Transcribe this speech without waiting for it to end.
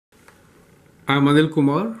I'm Anil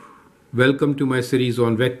Kumar. Welcome to my series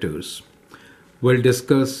on vectors. We'll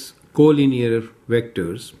discuss collinear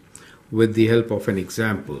vectors with the help of an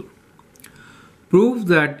example. Prove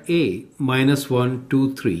that A minus 1,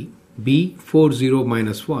 2, 3, B 4, 0,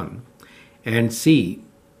 minus 1, and C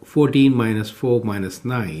 14 minus 4 minus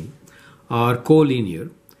 9 are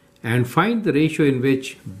collinear and find the ratio in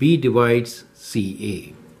which B divides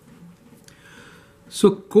CA.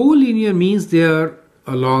 So collinear means they are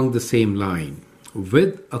along the same line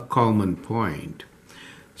with a common point.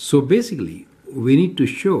 So basically we need to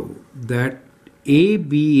show that A,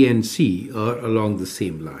 B and C are along the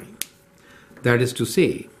same line. That is to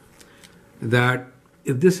say that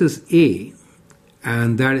if this is A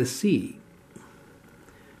and that is C,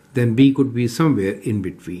 then B could be somewhere in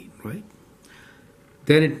between, right?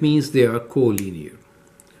 Then it means they are collinear.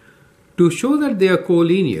 To show that they are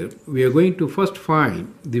collinear, we are going to first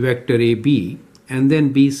find the vector AB and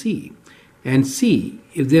then BC and see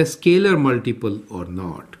if they are scalar multiple or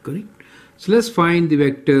not, correct? So let's find the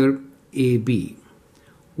vector AB.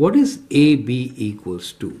 What is AB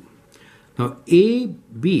equals to? Now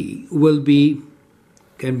AB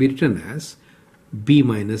can be written as B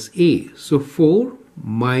minus A. So 4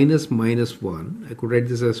 minus 1, I could write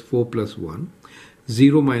this as 4 plus 1,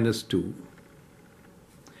 0 minus 2,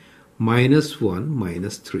 minus 1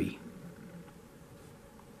 minus 3,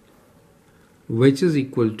 which is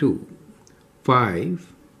equal to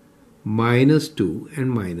 5 minus 2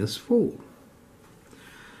 and minus 4.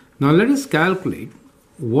 Now let us calculate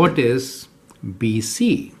what is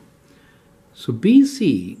BC. So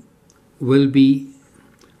BC will be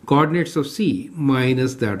coordinates of C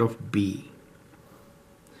minus that of B.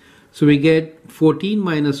 So we get 14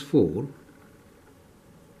 minus 4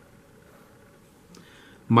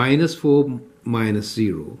 minus 4 minus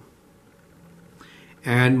 0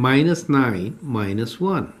 and minus 9 minus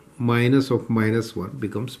 1. Minus of minus 1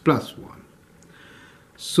 becomes plus 1.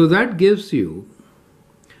 So that gives you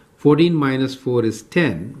 14 minus 4 is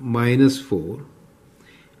 10 minus 4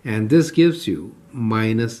 and this gives you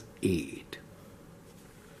minus 8.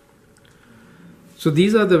 So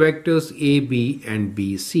these are the vectors AB and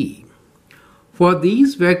BC. For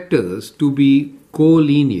these vectors to be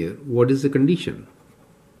collinear, what is the condition?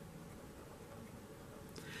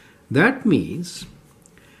 That means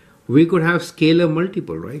we could have scalar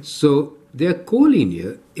multiple, right? So they are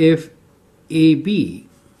collinear if AB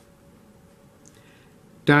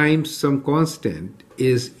times some constant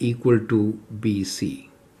is equal to BC.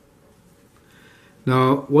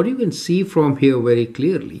 Now what you can see from here very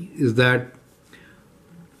clearly is that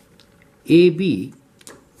AB,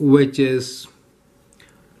 which is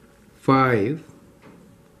 5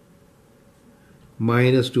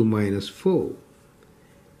 minus 2 minus 4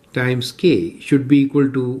 times K should be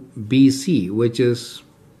equal to BC, which is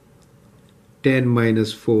 10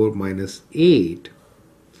 minus 4 minus 8.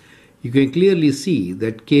 You can clearly see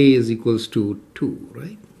that K is equals to 2,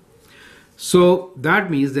 right? So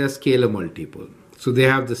that means they are scalar multiple. So they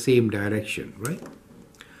have the same direction, right?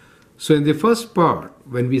 So in the first part,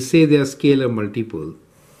 when we say they are scalar multiple,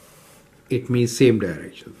 it means same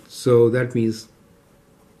direction. So that means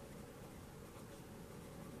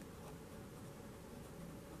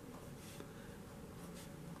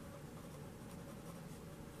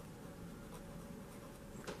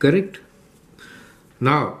correct?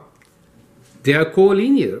 Now, they are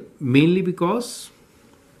collinear mainly because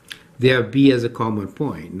they have B as a common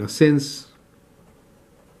point. Now, since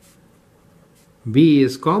B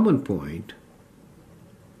is common point,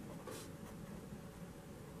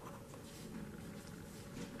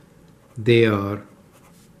 they are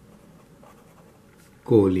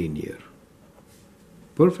collinear.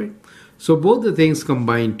 Perfect. So both the things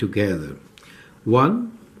combined together.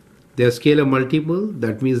 One, they are scalar multiple,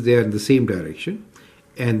 that means they are in the same direction,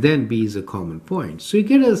 and then B is a common point. So you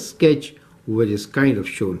get a sketch which is kind of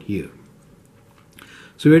shown here.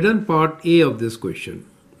 So we've done part A of this question.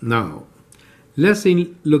 Now let's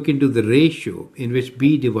look into the ratio in which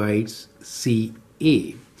B divides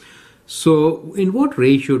CA. So in what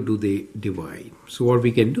ratio do they divide? So what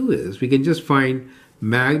we can do is we can just find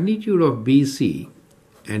magnitude of BC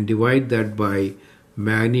and divide that by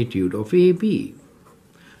magnitude of AB.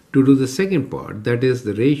 To do the second part, that is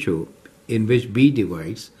the ratio in which B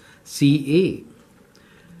divides CA.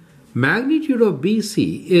 Magnitude of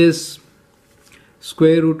BC is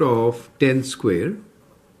square root of 10 square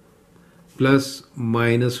plus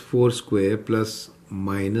minus 4 square plus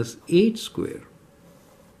minus 8 square.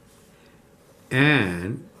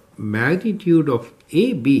 And magnitude of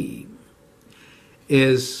AB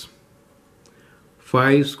is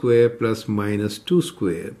 5 square plus minus 2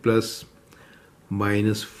 square plus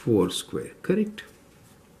minus 4 square, correct?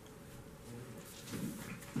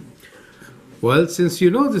 Well, since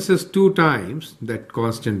you know this is 2 times that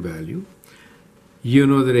constant value, you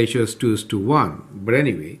know the ratio is 2:1. But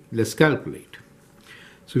anyway, let's calculate.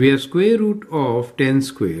 So we have square root of 10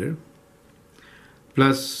 square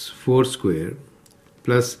plus 4 square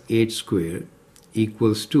plus 8 square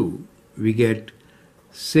equals 2. We get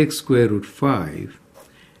 6 square root 5,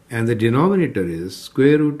 and the denominator is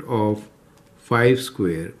square root of 5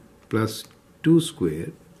 square plus 2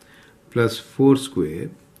 square plus 4 square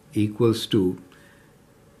equals to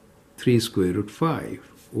 3 square root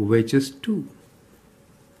 5, which is 2.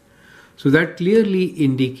 So that clearly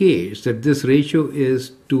indicates that this ratio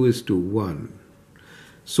is 2:1.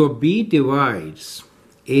 So B divides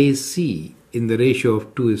AC in the ratio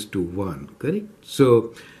of 2:1, correct?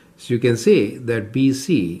 So you can say that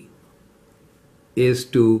BC is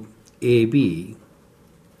to AB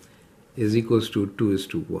is equals to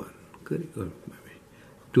 2:1, correct?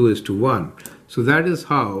 2:1. So that is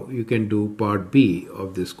how you can do part B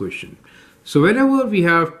of this question. So whenever we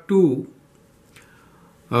have two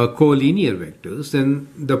collinear vectors, then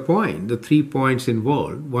the 3 points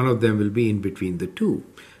involved, one of them will be in between the two.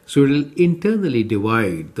 So it will internally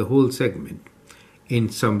divide the whole segment in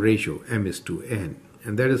some ratio m:n,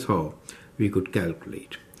 and that is how we could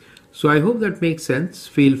calculate. So I hope that makes sense.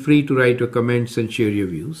 Feel free to write your comments and share your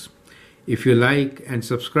views. If you like and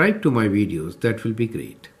subscribe to my videos, that will be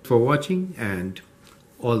great. For watching, and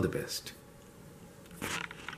all the best.